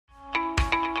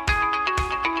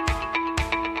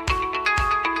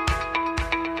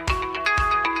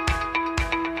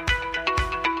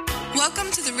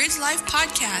Life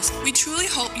podcast. We truly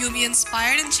hope you'll be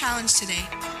inspired and challenged today.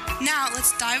 Now,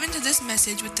 let's dive into this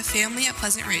message with the family at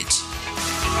Pleasant Ridge.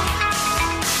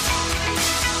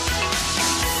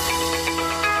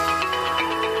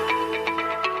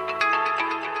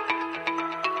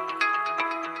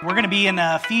 We're going to be in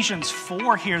Ephesians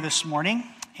 4 here this morning,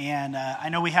 and I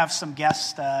know we have some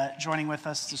guests joining with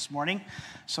us this morning,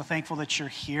 so thankful that you're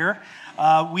here.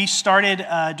 We started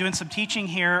doing some teaching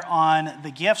here on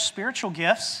the gifts, spiritual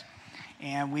gifts,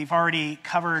 and we've already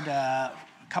covered a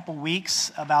couple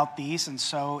weeks about these, and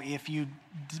so if you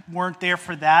weren't there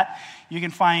for that, you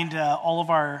can find all of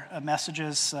our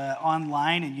messages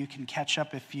online, and you can catch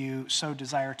up if you so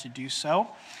desire to do so.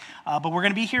 But we're going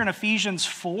to be here in Ephesians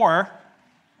 4.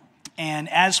 And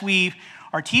as we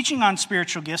are teaching on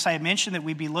spiritual gifts, I had mentioned that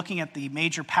we'd be looking at the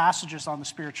major passages on the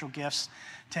spiritual gifts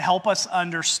to help us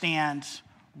understand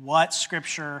what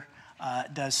Scripture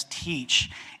does teach.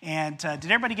 And did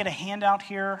everybody get a handout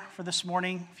here for this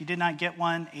morning? If you did not get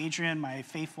one, Adrian, my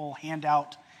faithful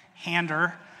handout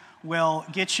hander, will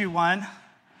get you one.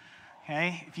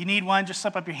 Okay, if you need one, just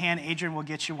slip up your hand. Adrian will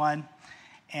get you one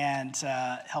and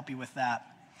help you with that.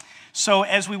 So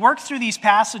as we work through these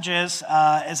passages,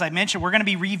 as I mentioned, we're going to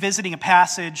be revisiting a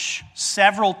passage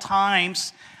several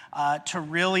times to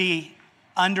really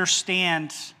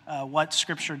understand what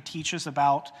Scripture teaches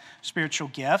about spiritual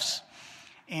gifts.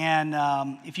 And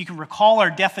if you can recall our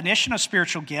definition of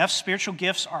spiritual gifts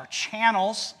are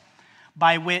channels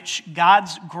by which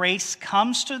God's grace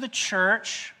comes to the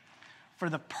church for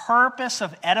the purpose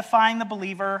of edifying the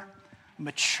believer,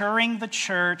 maturing the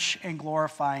church, and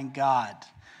glorifying God.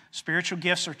 Spiritual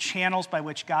gifts are channels by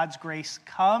which God's grace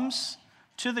comes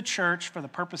to the church for the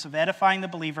purpose of edifying the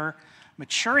believer,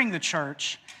 maturing the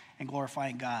church, and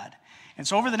glorifying God. And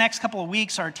so over the next couple of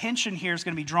weeks, our attention here is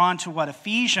going to be drawn to what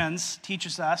Ephesians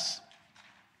teaches us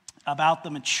about the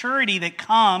maturity that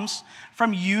comes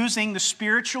from using the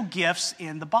spiritual gifts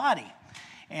in the body.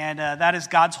 And that is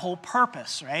God's whole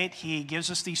purpose, right? He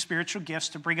gives us these spiritual gifts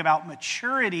to bring about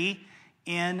maturity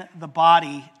in the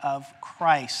body of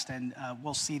Christ. And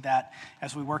we'll see that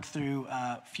as we work through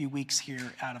a few weeks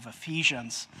here out of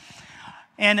Ephesians.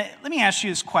 And let me ask you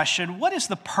this question. What is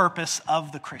the purpose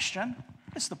of the Christian?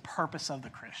 What is the purpose of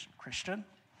the Christian?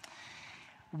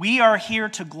 We are here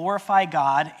to glorify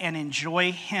God and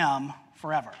enjoy Him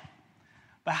forever.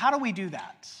 But how do we do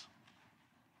that?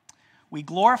 We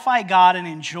glorify God and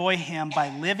enjoy Him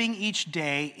by living each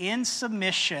day in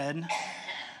submission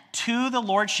to the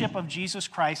Lordship of Jesus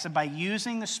Christ and by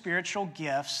using the spiritual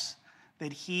gifts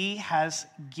that He has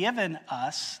given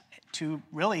us to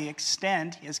really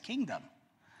extend His kingdom.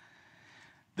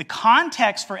 The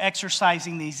context for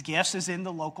exercising these gifts is in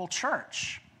the local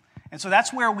church. And so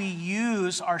that's where we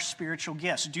use our spiritual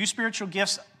gifts. Do spiritual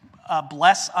gifts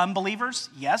bless unbelievers?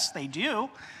 Yes, they do.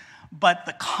 But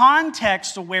the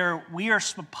context of where we are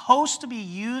supposed to be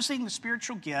using the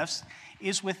spiritual gifts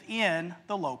is within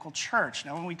the local church.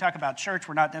 Now, when we talk about church,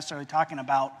 we're not necessarily talking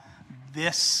about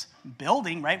this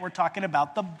building, right? We're talking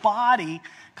about the body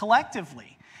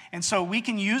collectively. And so we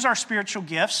can use our spiritual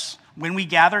gifts when we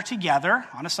gather together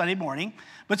on a Sunday morning,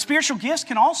 but spiritual gifts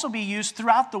can also be used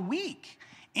throughout the week.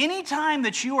 Anytime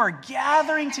that you are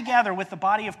gathering together with the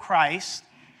body of Christ,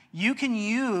 you can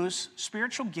use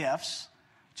spiritual gifts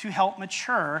to help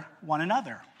mature one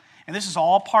another. And this is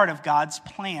all part of God's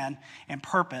plan and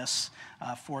purpose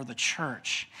for the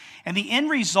church. And the end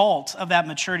result of that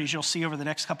maturity, as you'll see over the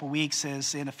next couple weeks,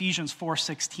 is in Ephesians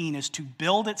 4:16, is to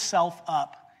build itself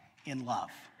up in love.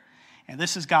 And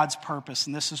this is God's purpose,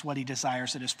 and this is what He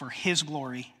desires. It is for His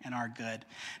glory and our good.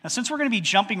 Now, since we're going to be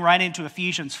jumping right into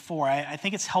Ephesians 4, I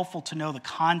think it's helpful to know the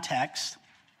context.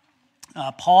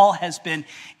 Paul has been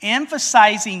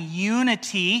emphasizing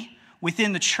unity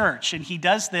within the church, and he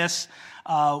does this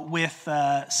with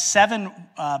seven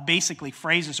basically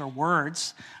phrases or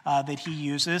words that he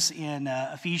uses in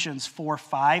Ephesians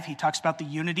 4:5. He talks about the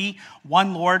unity,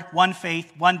 one Lord, one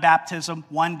faith, one baptism,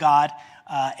 one God,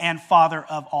 and Father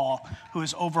of all, who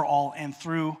is over all and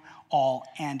through all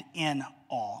and in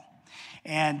all.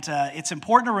 And it's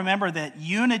important to remember that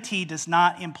unity does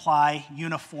not imply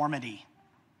uniformity.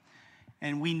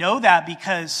 And we know that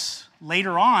because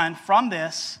later on from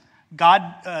this,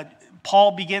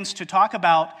 Paul begins to talk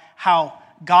about how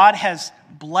God has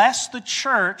blessed the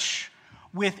church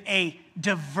with a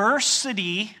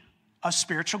diversity of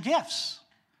spiritual gifts.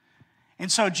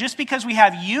 And so just because we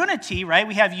have unity, right?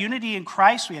 We have unity in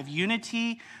Christ. We have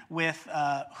unity with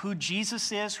who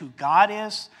Jesus is, who God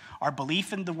is, our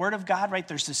belief in the Word of God, right?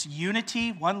 There's this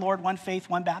unity, one Lord, one faith,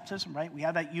 one baptism, right? We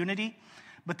have that unity.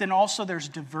 But then also there's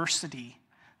diversity.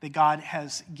 that God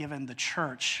has given the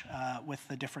church with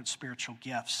the different spiritual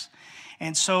gifts.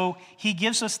 And so he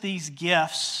gives us these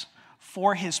gifts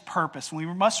for his purpose. And we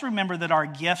must remember that our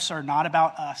gifts are not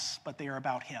about us, but they are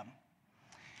about him.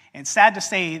 And sad to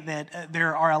say that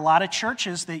there are a lot of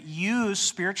churches that use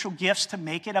spiritual gifts to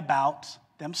make it about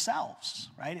themselves,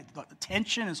 right? The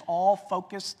attention is all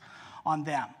focused on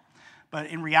them. But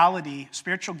in reality,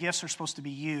 spiritual gifts are supposed to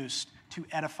be used to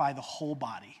edify the whole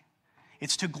body.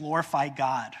 It's to glorify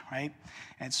God, right?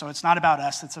 And so it's not about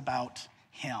us, it's about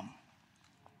him.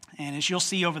 And as you'll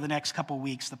see over the next couple of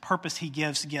weeks, the purpose he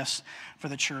gives gifts for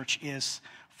the church is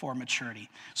for maturity.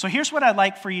 So here's what I'd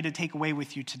like for you to take away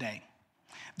with you today.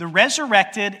 The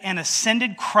resurrected and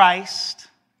ascended Christ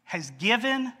has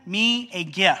given me a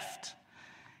gift,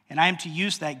 and I am to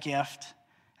use that gift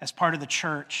as part of the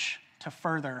church to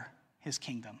further his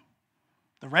kingdom.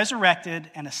 The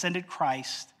resurrected and ascended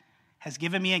Christ has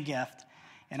given me a gift,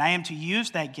 and I am to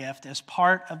use that gift as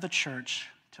part of the church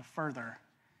to further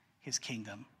his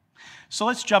kingdom. So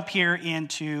let's jump here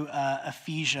into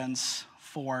Ephesians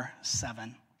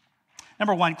 4:7.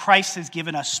 Number one, Christ has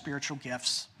given us spiritual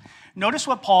gifts. Notice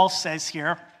what Paul says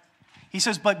here. He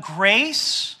says, but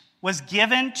grace was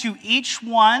given to each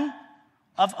one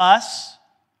of us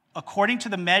according to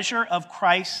the measure of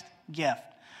Christ's gift.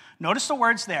 Notice the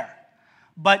words there.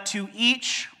 But to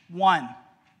each one.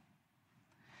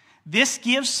 This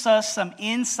gives us some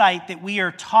insight that we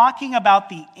are talking about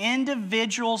the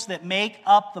individuals that make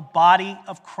up the body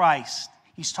of Christ.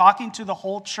 He's talking to the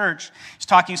whole church. He's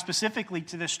talking specifically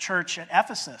to this church at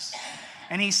Ephesus.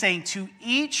 And he's saying to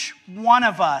each one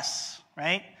of us,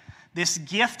 right, this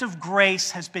gift of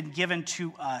grace has been given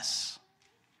to us.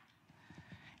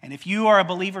 And if you are a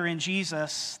believer in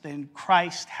Jesus, then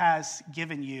Christ has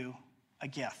given you a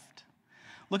gift.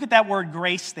 Look at that word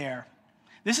grace there.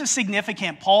 This is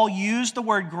significant. Paul used the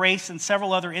word grace in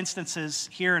several other instances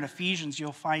here in Ephesians.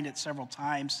 You'll find it several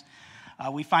times.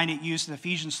 We find it used in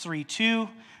Ephesians 3:2,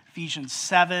 Ephesians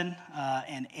 7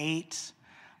 and 8.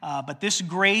 But this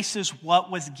grace is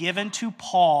what was given to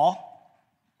Paul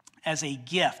as a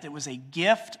gift. It was a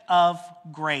gift of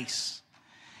grace.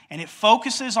 And it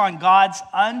focuses on God's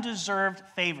undeserved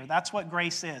favor. That's what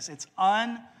grace is. It's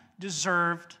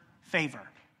undeserved favor.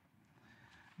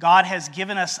 God has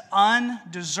given us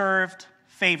undeserved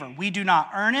favor. We do not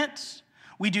earn it.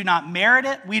 We do not merit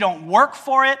it. We don't work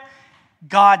for it.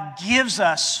 God gives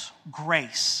us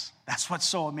grace. That's what's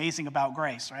so amazing about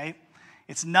grace, right?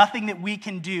 It's nothing that we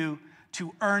can do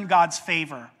to earn God's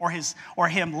favor or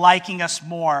him liking us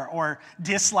more or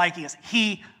disliking us.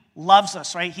 He loves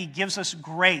us, right? He gives us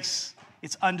grace.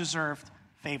 It's undeserved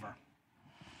favor.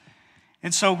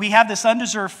 And so we have this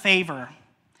undeserved favor.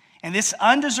 And this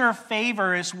undeserved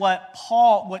favor is what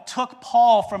took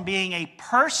Paul from being a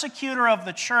persecutor of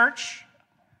the church,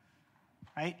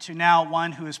 right, to now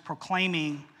one who is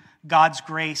proclaiming God's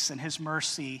grace and his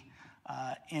mercy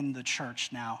in the church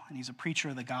now. And he's a preacher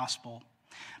of the gospel.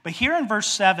 But here in verse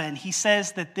 7, he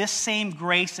says that this same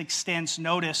grace extends,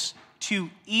 notice, to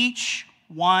each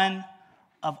one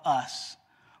of us.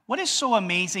 What is so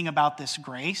amazing about this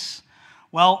grace?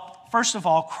 Well, first of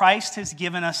all, Christ has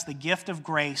given us the gift of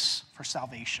grace for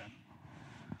salvation.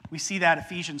 We see that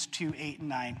Ephesians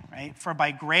 2:8-9, right? For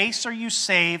by grace are you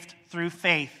saved through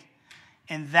faith,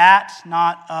 and that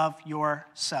not of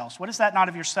yourselves. What is that not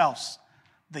of yourselves?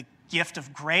 The gift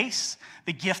of grace,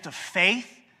 the gift of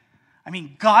faith. I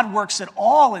mean, God works it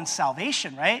all in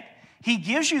salvation, right? He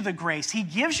gives you the grace. He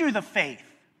gives you the faith.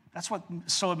 That's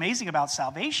what's so amazing about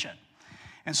salvation.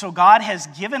 And so God has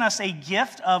given us a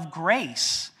gift of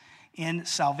grace in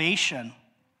salvation.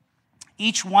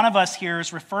 Each one of us here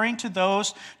is referring to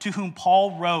those to whom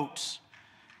Paul wrote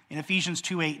in Ephesians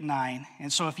 2:8-9.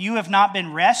 And so if you have not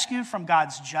been rescued from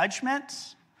God's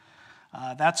judgment,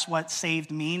 that's what saved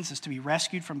means, is to be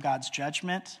rescued from God's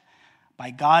judgment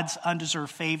by God's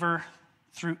undeserved favor,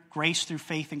 through grace through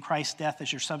faith in Christ's death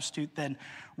as your substitute, then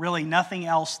really nothing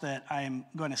else that I'm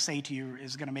going to say to you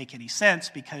is going to make any sense,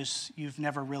 because you've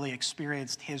never really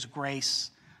experienced his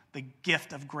grace, the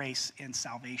gift of grace in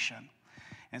salvation.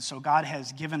 And so God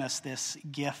has given us this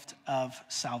gift of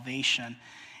salvation.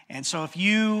 And so if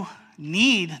you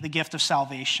need the gift of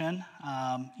salvation,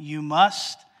 you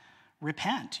must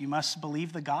repent. You must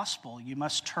believe the gospel. You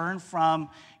must turn from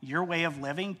your way of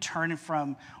living, turn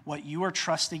from what you are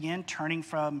trusting in, turning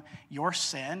from your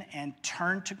sin, and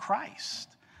turn to Christ,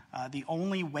 the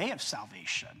only way of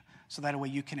salvation, so that way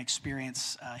you can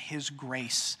experience his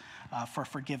grace for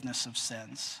forgiveness of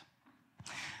sins.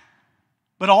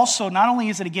 But also, not only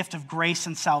is it a gift of grace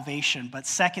and salvation, but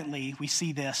secondly, we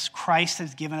see this: Christ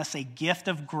has given us a gift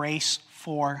of grace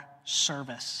for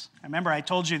service. Remember, I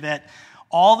told you that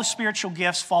all the spiritual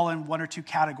gifts fall in one or two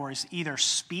categories, either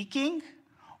speaking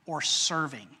or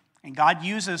serving. And God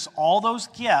uses all those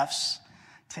gifts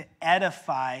to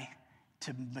edify,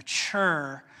 to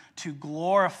mature, to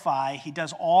glorify. He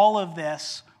does all of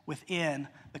this within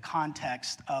the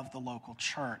context of the local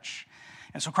church.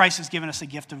 And so Christ has given us a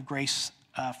gift of grace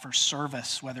for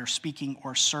service, whether speaking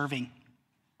or serving.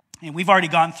 And we've already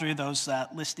gone through those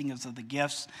listings of the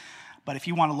gifts. But if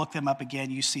you want to look them up again,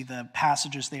 you see the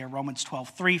passages there, Romans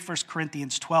 12:3, 1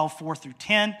 Corinthians 12:4 through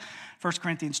 10, 1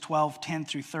 Corinthians 12:10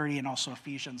 through 30, and also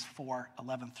Ephesians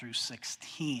 4:11 through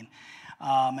 16.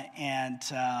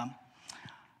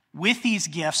 With these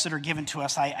gifts that are given to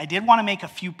us, I did want to make a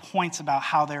few points about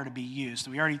how they're to be used.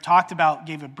 We already talked about,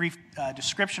 gave a brief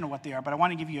description of what they are, but I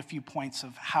want to give you a few points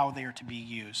of how they are to be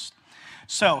used.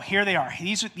 So here they are.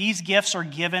 These gifts are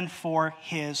given for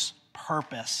his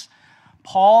purpose.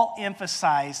 Paul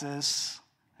emphasizes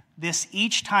this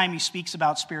each time he speaks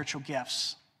about spiritual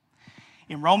gifts.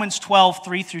 In Romans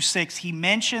 12:3 through 6, he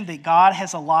mentioned that God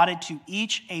has allotted to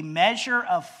each a measure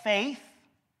of faith,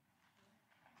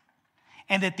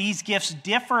 and that these gifts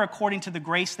differ according to the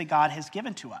grace that God has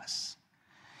given to us.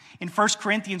 In 1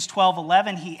 Corinthians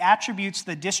 12:11, he attributes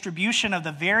the distribution of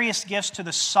the various gifts to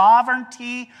the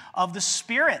sovereignty of the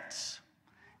Spirit,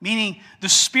 meaning the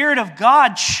Spirit of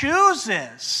God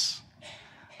chooses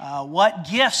what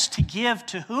gifts to give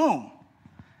to whom.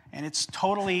 And it's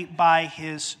totally by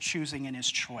his choosing and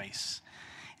his choice.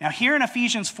 Now here in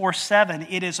Ephesians 4:7,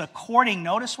 it is according,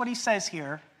 notice what he says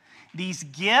here, these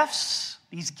gifts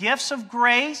of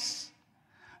grace,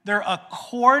 they're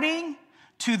according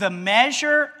to the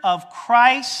measure of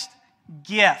Christ's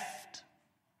gift.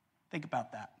 Think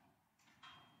about that.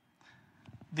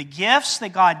 The gifts that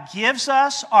God gives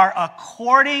us are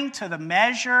according to the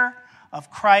measure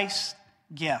of Christ's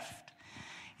gift.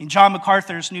 In John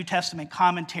MacArthur's New Testament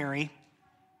commentary,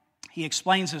 he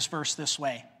explains this verse this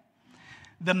way.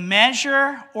 The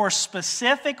measure or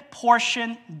specific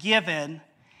portion given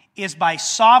is by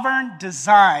sovereign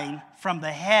design from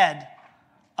the head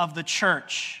of the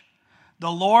church.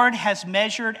 The Lord has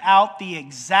measured out the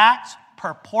exact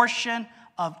proportion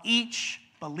of each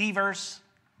believer's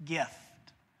gift.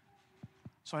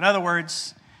 So in other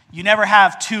words, you never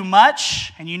have too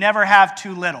much and you never have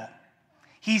too little.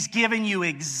 He's given you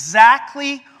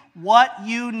exactly what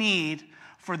you need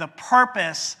for the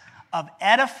purpose of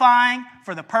edifying,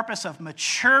 for the purpose of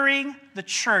maturing the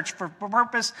church, for the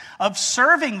purpose of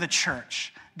serving the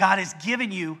church. God has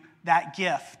given you that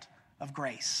gift of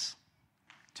grace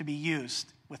to be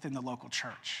used within the local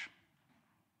church.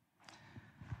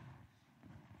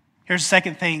 Here's the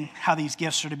second thing, how these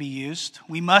gifts are to be used.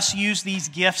 We must use these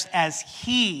gifts as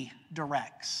he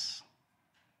directs.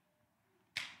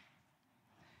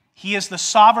 He is the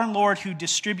sovereign Lord who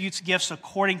distributes gifts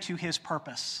according to his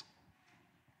purpose.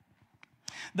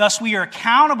 Thus, we are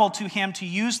accountable to him to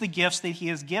use the gifts that he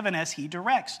has given as he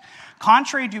directs.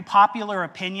 Contrary to popular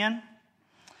opinion,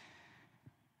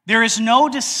 there is no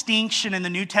distinction in the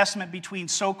New Testament between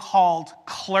so-called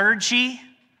clergy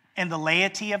and the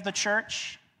laity of the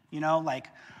church. They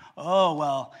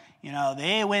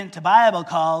went to Bible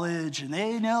college and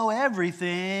they know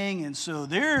everything, and so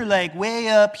they're like way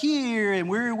up here and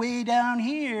we're way down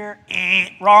here.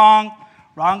 Wrong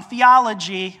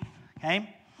theology,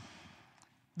 okay?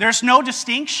 There's no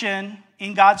distinction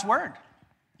in God's word.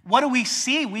 What do we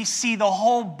see? We see the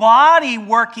whole body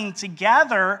working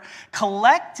together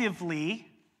collectively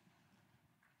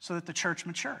so that the church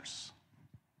matures.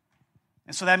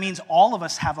 And so that means all of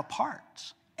us have a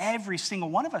part. Every single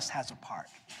one of us has a part.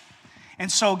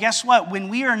 And so guess what? When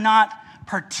we are not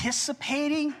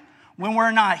participating, when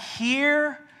we're not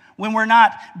here, when we're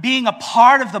not being a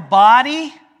part of the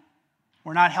body,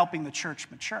 we're not helping the church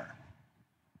mature.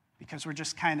 Because we're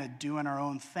just kind of doing our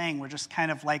own thing. We're just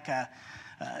kind of like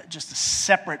just a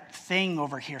separate thing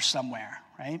over here somewhere,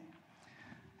 right?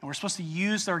 And we're supposed to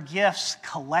use our gifts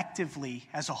collectively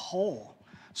as a whole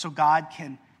so God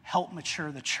can help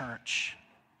mature the church.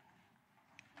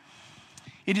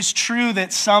 It is true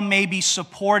that some may be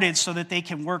supported so that they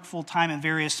can work full-time in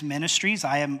various ministries.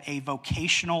 I am a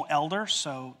vocational elder,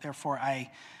 so therefore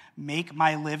I make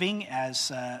my living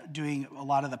as doing a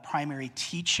lot of the primary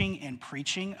teaching and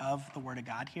preaching of the Word of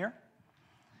God here.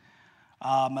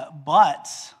 But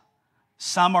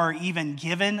some are even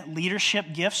given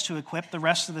leadership gifts to equip the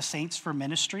rest of the saints for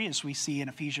ministry, as we see in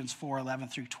Ephesians 4:11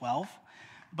 through 12.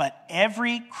 But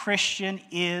every Christian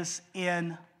is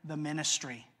in the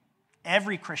ministry.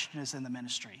 Every Christian is in the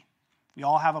ministry. We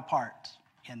all have a part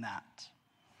in that.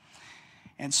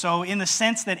 And so in the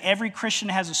sense that every Christian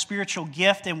has a spiritual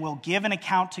gift and will give an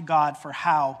account to God for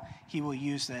how he will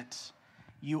use it,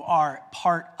 you are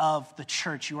part of the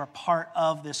church. You are part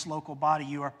of this local body.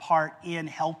 You are part in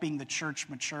helping the church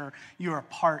mature. You are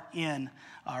part in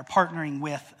partnering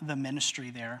with the ministry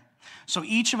there. So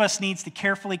each of us needs to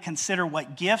carefully consider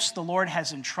what gifts the Lord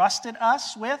has entrusted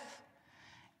us with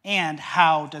and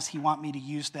how does he want me to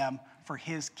use them for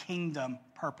his kingdom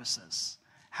purposes.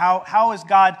 How is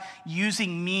God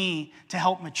using me to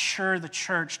help mature the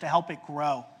church, to help it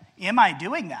grow? Am I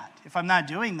doing that? If I'm not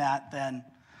doing that, then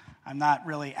I'm not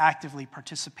really actively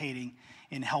participating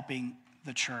in helping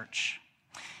the church.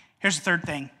 Here's the third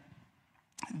thing.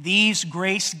 These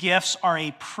grace gifts are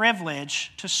a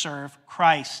privilege to serve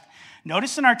Christ.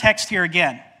 Notice in our text here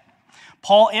again,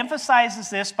 Paul emphasizes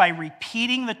this by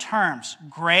repeating the terms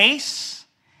grace,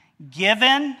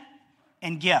 given,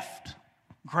 and gift.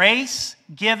 Grace,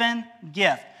 given,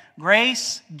 gift.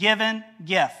 Grace, given,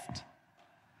 gift.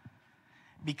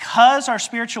 Because our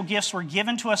spiritual gifts were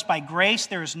given to us by grace,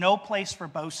 there is no place for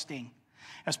boasting.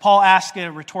 As Paul asked a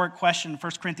rhetoric question in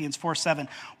 1 Corinthians 4:7,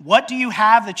 what do you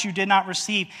have that you did not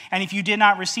receive? And if you did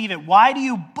not receive it, why do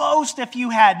you boast if you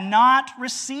had not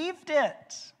received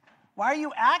it? Why are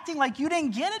you acting like you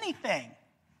didn't get anything?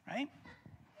 Right?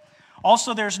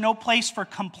 Also, there's no place for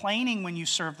complaining when you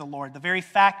serve the Lord. The very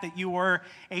fact that you were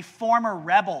a former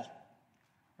rebel,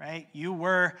 right? You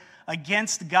were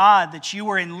against God, that you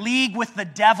were in league with the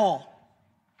devil,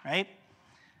 right?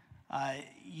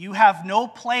 You have no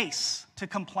place to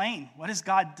complain. What has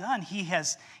God done? He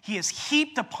has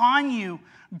heaped upon you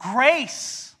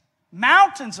grace,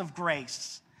 mountains of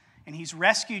grace, and he's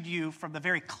rescued you from the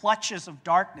very clutches of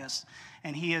darkness,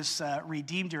 and he has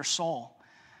redeemed your soul.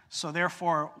 So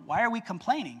therefore, why are we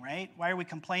complaining, right? Why are we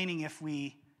complaining if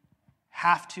we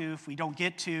have to, if we don't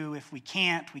get to, if we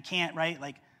can't, right?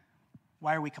 Like,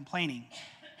 why are we complaining?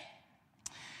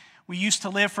 We used to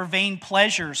live for vain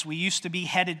pleasures. We used to be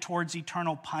headed towards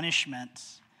eternal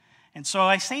punishment. And so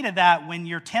I say to that, when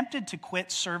you're tempted to quit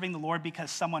serving the Lord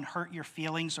because someone hurt your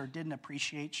feelings or didn't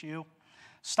appreciate you,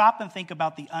 stop and think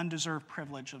about the undeserved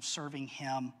privilege of serving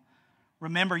him.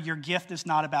 Remember, your gift is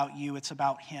not about you, it's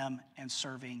about him and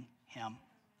serving him.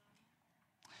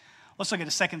 Let's look at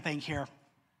a second thing here.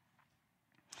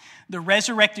 The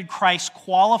resurrected Christ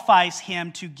qualifies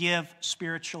him to give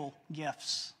spiritual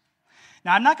gifts.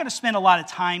 Now, I'm not going to spend a lot of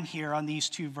time here on these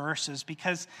two verses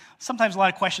because sometimes a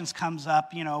lot of questions comes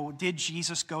up, did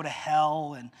Jesus go to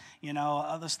hell and,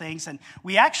 all those things. And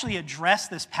we actually addressed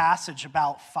this passage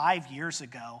about 5 years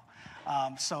ago.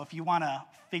 So if you want to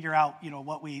figure out,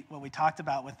 what we talked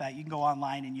about with that, you can go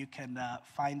online and you can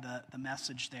find the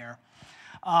message there.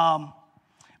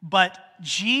 But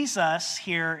Jesus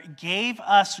here gave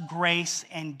us grace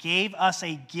and gave us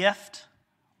a gift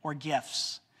or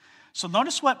gifts. So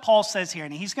notice what Paul says here,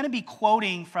 and he's going to be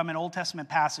quoting from an Old Testament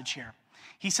passage here.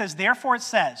 He says, therefore it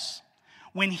says,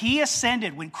 when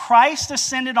Christ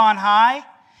ascended on high,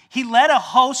 he led a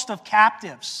host of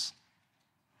captives,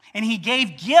 and he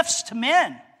gave gifts to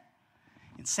men.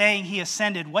 In saying he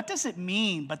ascended, what does it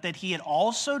mean but that he had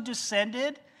also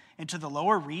descended into the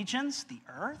lower regions, the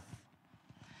earth?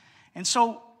 And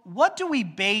so what do we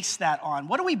base that on?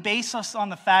 What do we base us on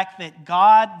the fact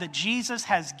that Jesus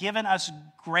has given us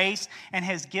grace and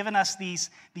has given us these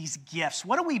gifts?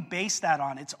 What do we base that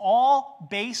on? It's all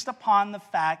based upon the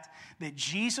fact that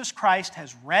Jesus Christ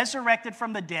has resurrected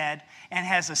from the dead and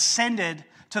has ascended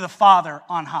to the Father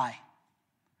on high.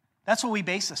 That's what we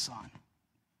base this on.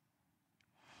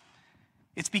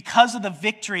 It's because of the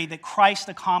victory that Christ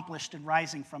accomplished in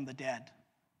rising from the dead.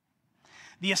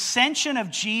 The ascension of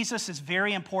Jesus is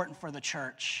very important for the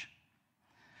church.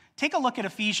 Take a look at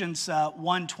Ephesians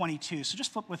 1:22. So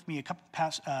just flip with me a couple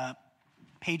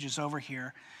pages over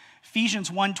here. Ephesians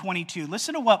 1:22.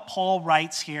 Listen to what Paul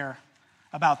writes here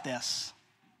about this.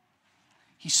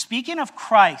 He's speaking of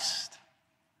Christ.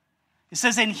 It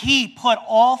says, and he put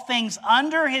all things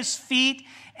under his feet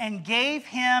and gave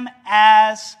him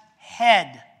as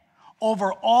head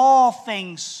over all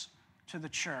things to the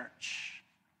church,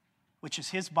 which is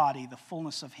his body, the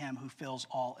fullness of him who fills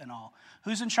all in all.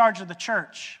 Who's in charge of the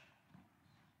church?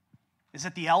 Is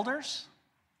it the elders?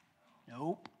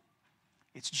 Nope.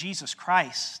 It's Jesus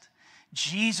Christ.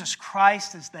 Jesus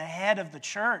Christ is the head of the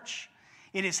church.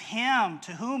 It is him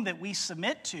to whom that we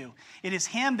submit to. It is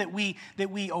him that we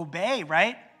obey,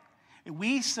 right?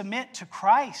 We submit to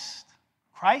Christ.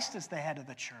 Christ is the head of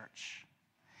the church.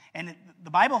 And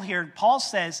the Bible here, Paul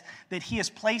says that he has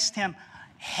placed him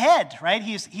head, right?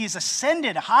 He is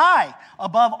ascended high,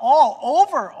 above all,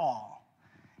 over all.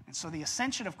 And so the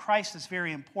ascension of Christ is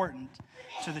very important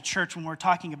to the church when we're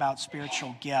talking about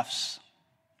spiritual gifts.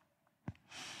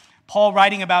 Paul,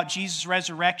 writing about Jesus'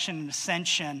 resurrection and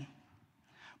ascension,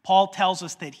 Paul tells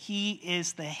us that he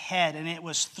is the head, and it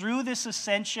was through this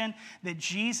ascension that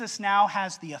Jesus now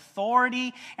has the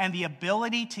authority and the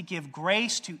ability to give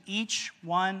grace to each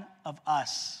one of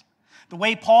us. The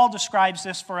way Paul describes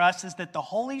this for us is that the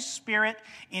Holy Spirit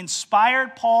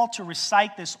inspired Paul to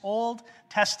recite this Old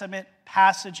Testament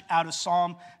passage out of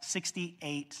Psalm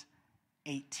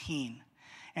 68:18.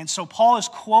 And so Paul is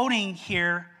quoting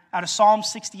here out of Psalm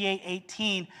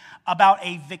 68:18 about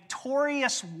a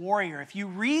victorious warrior. If you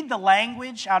read the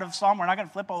language out of Psalm, we're not going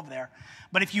to flip over there,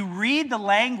 but if you read the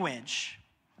language,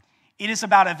 it is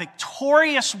about a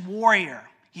victorious warrior.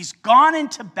 He's gone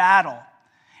into battle,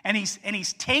 and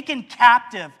he's taken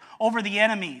captive over the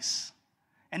enemies.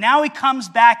 And now he comes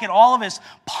back in all of his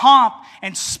pomp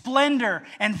and splendor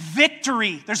and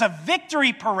victory. There's a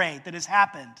victory parade that has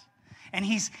happened. And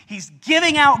he's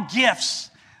giving out gifts.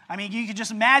 I mean, you could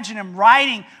just imagine him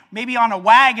riding maybe on a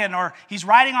wagon, or he's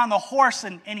riding on the horse,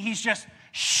 and he's just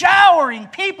showering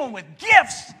people with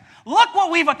gifts. Look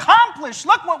what we've accomplished.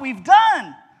 Look what we've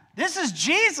done. This is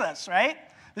Jesus, right?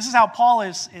 This is how Paul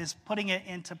is putting it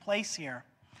into place here.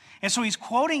 And so he's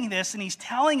quoting this, and he's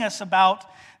telling us about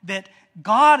that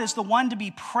God is the one to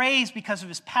be praised because of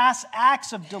his past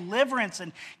acts of deliverance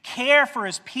and care for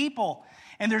his people.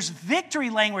 And there's victory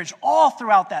language all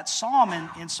throughout that psalm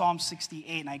in Psalm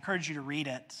 68, and I encourage you to read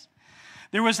it.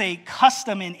 There was a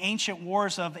custom in ancient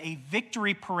wars of a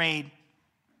victory parade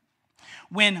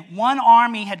when one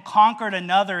army had conquered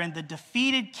another, and the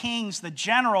defeated kings, the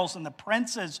generals, and the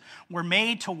princes were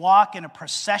made to walk in a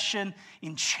procession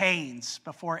in chains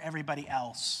before everybody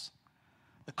else.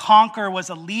 The conqueror was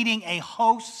leading a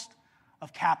host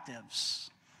of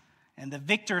captives. And the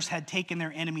victors had taken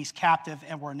their enemies captive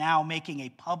and were now making a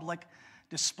public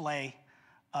display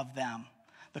of them.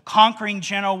 The conquering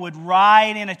general would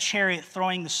ride in a chariot,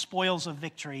 throwing the spoils of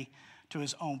victory to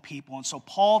his own people. And so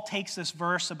Paul takes this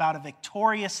verse about a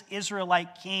victorious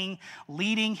Israelite king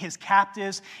leading his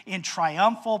captives in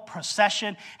triumphal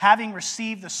procession, having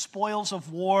received the spoils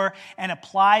of war, and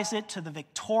applies it to the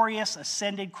victorious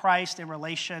ascended Christ in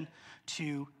relation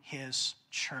to his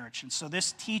church. And so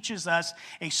this teaches us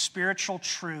a spiritual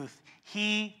truth.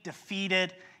 He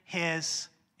defeated his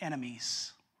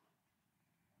enemies.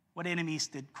 What enemies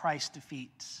did Christ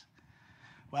defeat?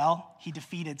 Well, he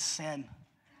defeated sin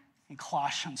in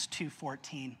Colossians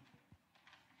 2:14.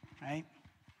 Right?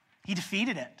 He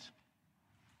defeated it.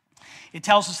 It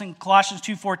tells us in Colossians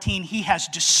 2:14, he has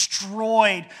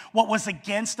destroyed what was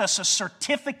against us, a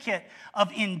certificate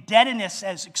of indebtedness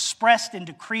as expressed in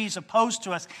decrees opposed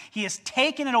to us. He has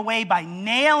taken it away by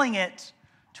nailing it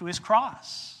to his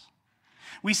cross.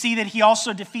 We see that he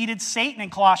also defeated Satan in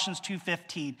Colossians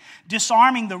 2:15.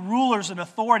 Disarming the rulers and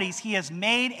authorities, he has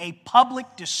made a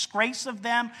public disgrace of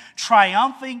them,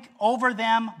 triumphing over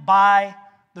them by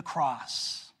the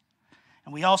cross.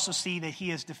 And we also see that he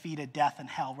has defeated death and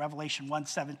hell. Revelation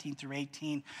 1:17 through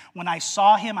 18. When I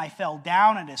saw him, I fell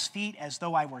down at his feet as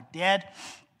though I were dead.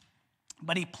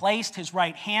 But he placed his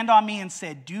right hand on me and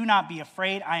said, "Do not be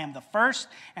afraid. I am the first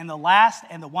and the last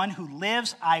and the one who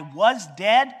lives. I was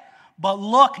dead, but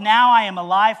look, now I am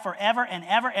alive forever and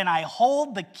ever, and I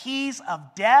hold the keys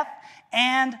of death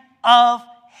and of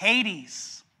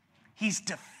Hades." He's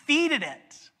defeated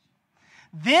it.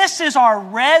 This is our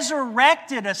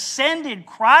resurrected, ascended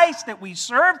Christ that we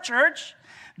serve, church.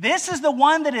 This is the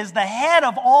one that is the head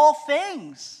of all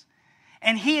things.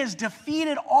 And he has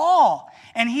defeated all.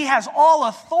 And he has all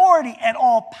authority and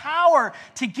all power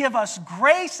to give us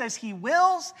grace as he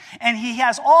wills. And he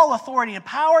has all authority and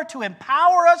power to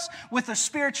empower us with the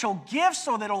spiritual gifts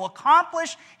so that it will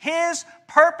accomplish his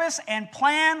purpose and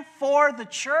plan for the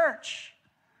church.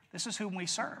 This is whom we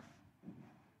serve.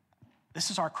 This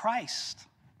is our Christ.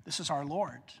 This is our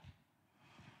Lord.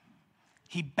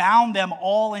 He bound them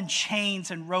all in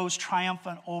chains and rose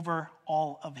triumphant over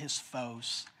all of his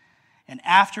foes. And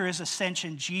after his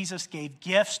ascension, Jesus gave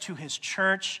gifts to his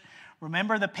church.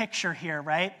 Remember the picture here,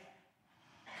 right?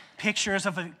 Pictures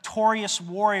of a victorious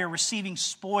warrior receiving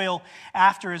spoil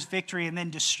after his victory and then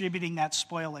distributing that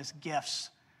spoil as gifts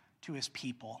to his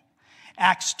people.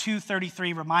 Acts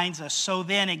 2:33 reminds us, "So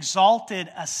then,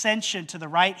 exalted ascension to the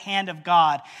right hand of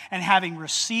God, and having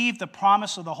received the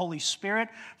promise of the Holy Spirit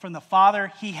from the Father,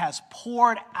 he has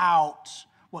poured out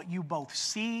what you both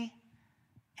see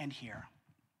and hear."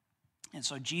 And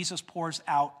so Jesus pours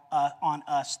out on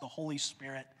us the Holy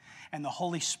Spirit, and the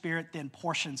Holy Spirit then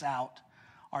portions out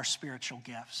our spiritual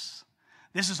gifts.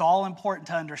 This is all important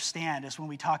to understand as when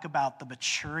we talk about the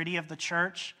maturity of the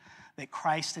church. that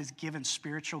Christ has given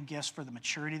spiritual gifts for the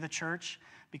maturity of the church.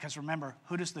 Because remember,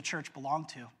 who does the church belong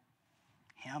to?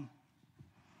 Him.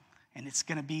 And it's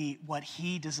going to be what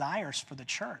he desires for the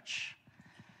church.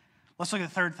 Let's look at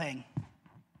the third thing.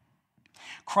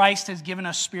 Christ has given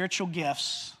us spiritual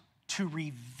gifts to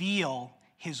reveal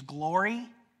his glory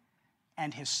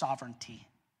and his sovereignty.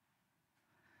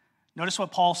 Notice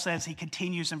what Paul says. He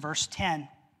continues in verse 10.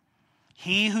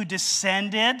 He who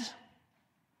descended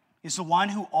is the one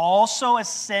who also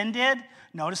ascended.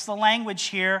 Notice the language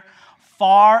here.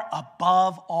 Far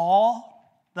above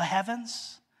all the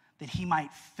heavens, that he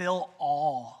might fill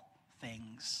all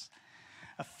things.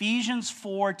 Ephesians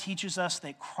 4 teaches us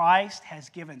that Christ has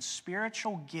given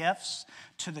spiritual gifts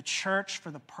to the church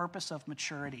for the purpose of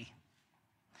maturity.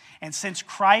 And since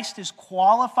Christ is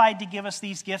qualified to give us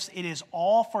these gifts, it is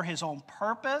all for his own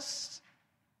purpose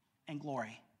and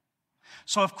glory.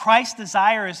 So if Christ's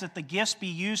desire is that the gifts be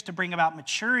used to bring about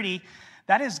maturity,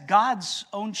 that is God's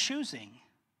own choosing.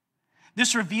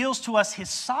 This reveals to us his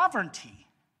sovereignty,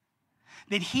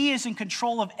 that he is in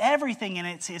control of everything, and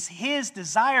it's his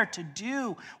desire to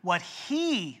do what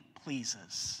he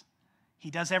pleases.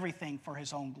 He does everything for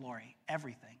his own glory,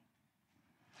 everything.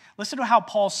 Listen to how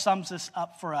Paul sums this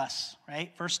up for us,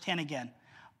 right? Verse 10 again.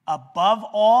 Above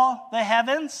all the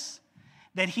heavens,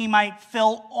 that he might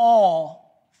fill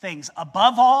all things.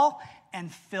 Above all and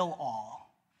fill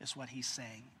all is what he's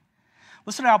saying.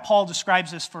 Listen to how Paul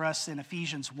describes this for us in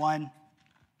Ephesians 1,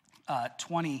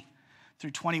 20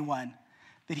 through 21.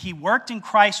 That he worked in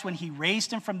Christ when he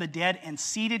raised him from the dead and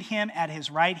seated him at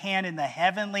his right hand in the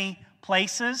heavenly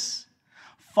places,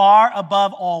 far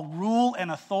above all rule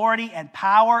and authority and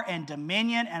power and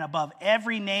dominion, and above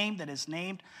every name that is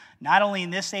named, not only in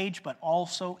this age, but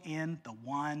also in the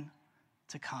one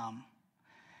to come.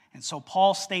 And so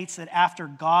Paul states that after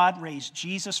God raised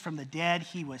Jesus from the dead,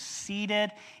 he was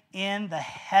seated in the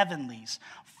heavenlies,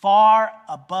 far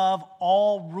above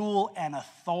all rule and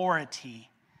authority.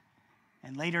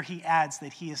 And later he adds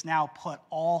that he has now put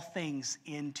all things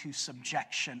into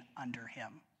subjection under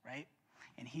him, right?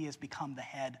 And he has become the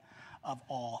head of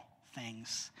all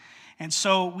things. And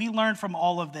so we learn from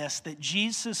all of this that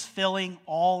Jesus filling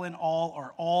all in all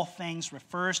or all things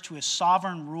refers to his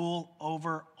sovereign rule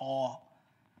over all.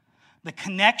 The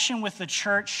connection with the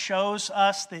church shows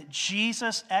us that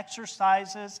Jesus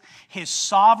exercises his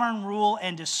sovereign rule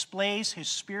and displays his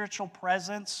spiritual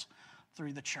presence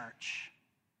through the church.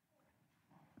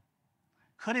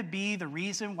 Could it be the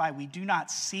reason why we do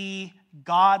not see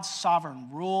God's sovereign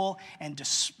rule and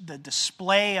the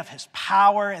display of his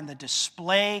power and the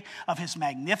display of his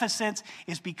magnificence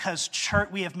is because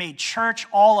we have made church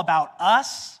all about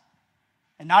us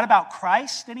and not about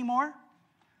Christ anymore?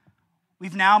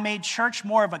 We've now made church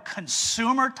more of a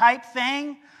consumer type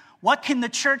thing. What can the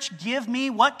church give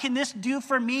me? What can this do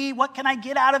for me? What can I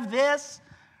get out of this?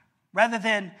 Rather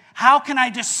than, how can I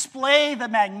display the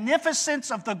magnificence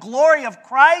of the glory of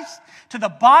Christ to the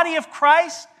body of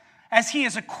Christ as he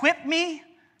has equipped me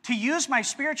to use my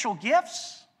spiritual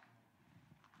gifts?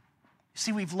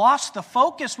 See, we've lost the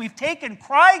focus. We've taken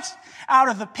Christ out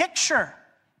of the picture,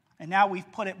 and now we've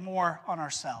put it more on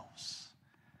ourselves.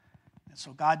 And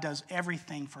so God does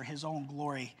everything for his own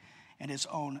glory and his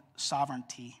own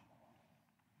sovereignty.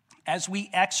 As we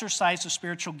exercise the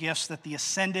spiritual gifts that the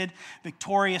ascended,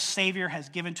 victorious Savior has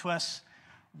given to us,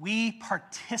 we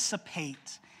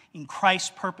participate in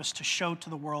Christ's purpose to show to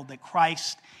the world that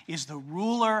Christ is the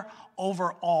ruler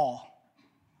over all.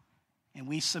 And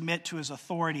we submit to his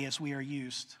authority as we are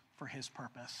used for his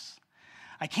purpose.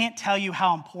 I can't tell you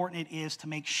how important it is to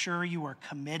make sure you are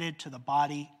committed to the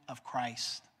body of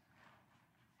Christ.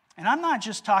 And I'm not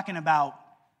just talking about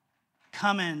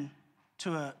coming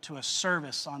to a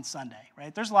service on Sunday,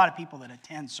 right? There's a lot of people that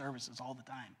attend services all the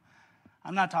time.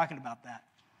 I'm not talking about that.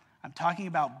 I'm talking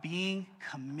about being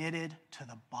committed to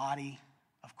the body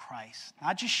of Christ.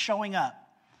 Not just showing up,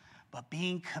 but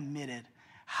being committed.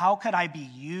 How could I be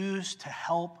used to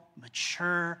help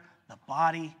mature the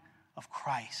body of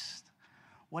Christ?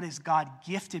 What has God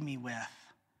gifted me with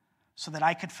so that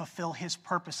I could fulfill his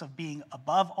purpose of being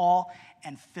above all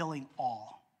and filling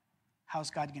all? How's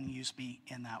God going to use me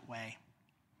in that way?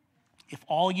 If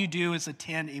all you do is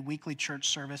attend a weekly church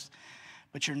service,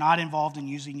 but you're not involved in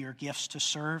using your gifts to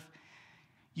serve,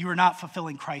 you are not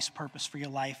fulfilling Christ's purpose for your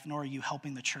life, nor are you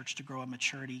helping the church to grow in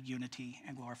maturity, unity,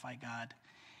 and glorify God.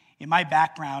 In my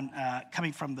background,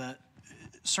 coming from the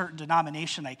certain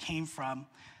denomination I came from,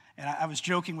 and I was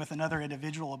joking with another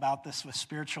individual about this with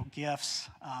spiritual gifts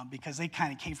because they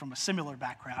kind of came from a similar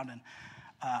background, and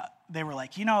they were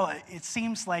like, it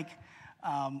seems like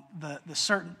the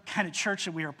certain kind of church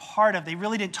that we were part of, they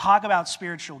really didn't talk about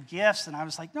spiritual gifts. And I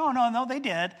was like, no, they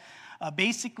did.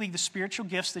 Basically, the spiritual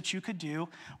gifts that you could do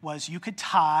was you could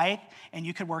tithe and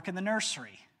you could work in the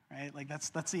nursery, right? Like that's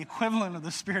the equivalent of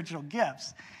the spiritual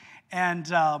gifts. And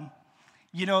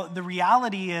the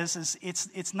reality is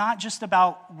it's not just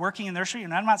about working in the nursery.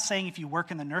 And I'm not saying if you work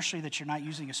in the nursery that you're not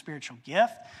using a spiritual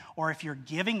gift, or if you're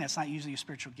giving that's not using a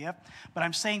spiritual gift. But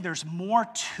I'm saying there's more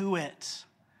to it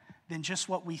than just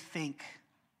what we think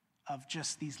of,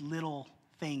 just these little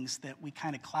things that we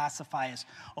kind of classify as,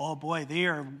 oh boy, they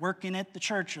are working at the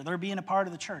church, or they're being a part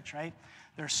of the church, right?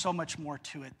 There's so much more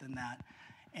to it than that.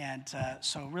 And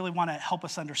so really want to help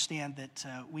us understand that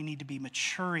we need to be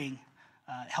maturing,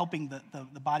 helping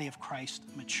the body of Christ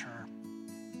mature.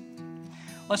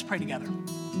 Let's pray together.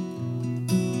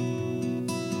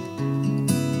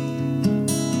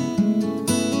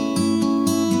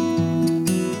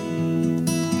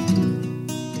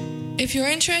 If you're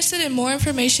interested in more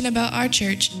information about our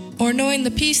church or knowing the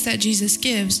peace that Jesus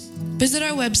gives, visit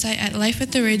our website at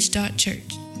lifeattheridge.church.